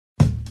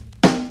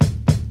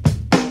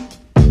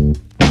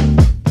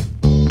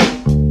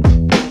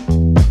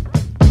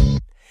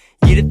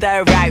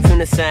third right from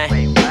the sun.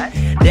 Wait, what?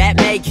 That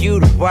make you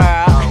the world.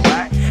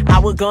 I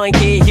would go and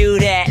give you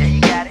that. Yeah,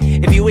 you got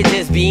it. If you would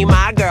just be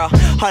my girl.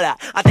 Hold up,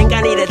 I think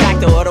I need a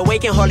doctor or to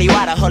wake in holy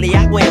water. Holy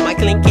aqua in my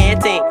clean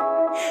canteen.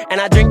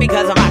 And I drink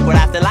because I'm awkward.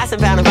 After last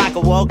and found a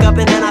vodka, woke up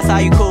and then I saw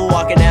you cool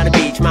walking down the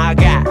beach. My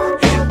God,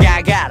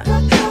 got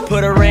her.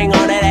 Put a ring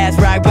on that ass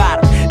rock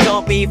bottom.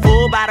 Don't be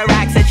fooled by the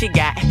racks that she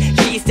got.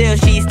 She's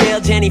still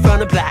Jenny from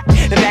the block.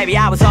 And baby,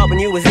 I was hoping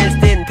you was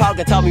instant in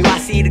poker. Told me why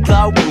see the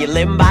glow when you're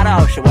living by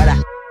the ocean. What I?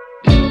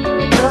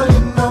 Girl, you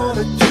know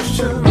that you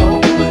should roll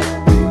with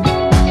me.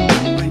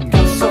 We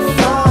go so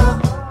far,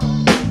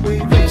 we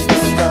reach the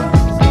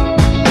stars.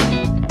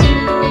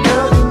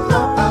 Girl, you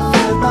know I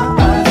feel my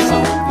eyes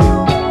on you.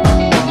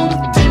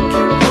 Wanna take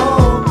you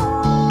home,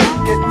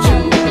 get you.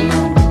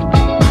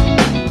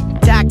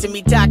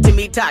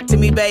 Talk to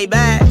me, baby.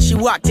 She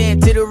walked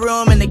into the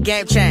room and the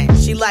game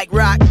changed. She like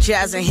rock,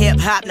 jazz, and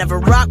hip-hop. Never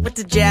rock with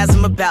the jazz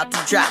I'm about to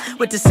drop.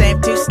 With the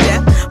same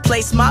two-step,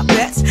 place my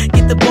bets.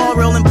 Get the ball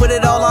rolling.